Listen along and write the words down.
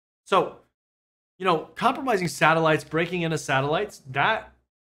So, compromising satellites, breaking into satellites, that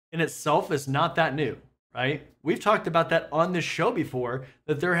in itself is not that new, right? We've talked about that on this show before,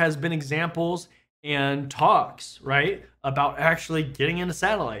 that there has been examples and talks, right, about actually getting into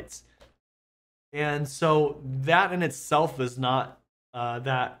satellites. And so that in itself is not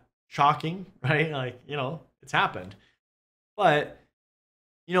that shocking, right? Like, it's happened. But,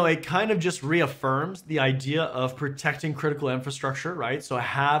 it kind of just reaffirms the idea of protecting critical infrastructure, right? So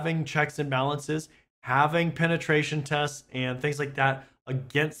having checks and balances, having penetration tests and things like that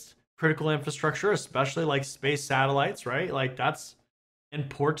against critical infrastructure, especially like space satellites, right? Like that's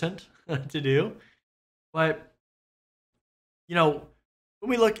important to do. But, when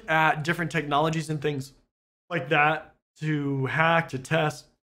we look at different technologies and things like that to hack, to test,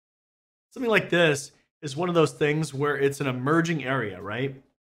 something like this is one of those things where it's an emerging area, right?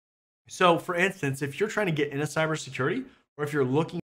 So, for instance, if you're trying to get into cybersecurity, or if you're looking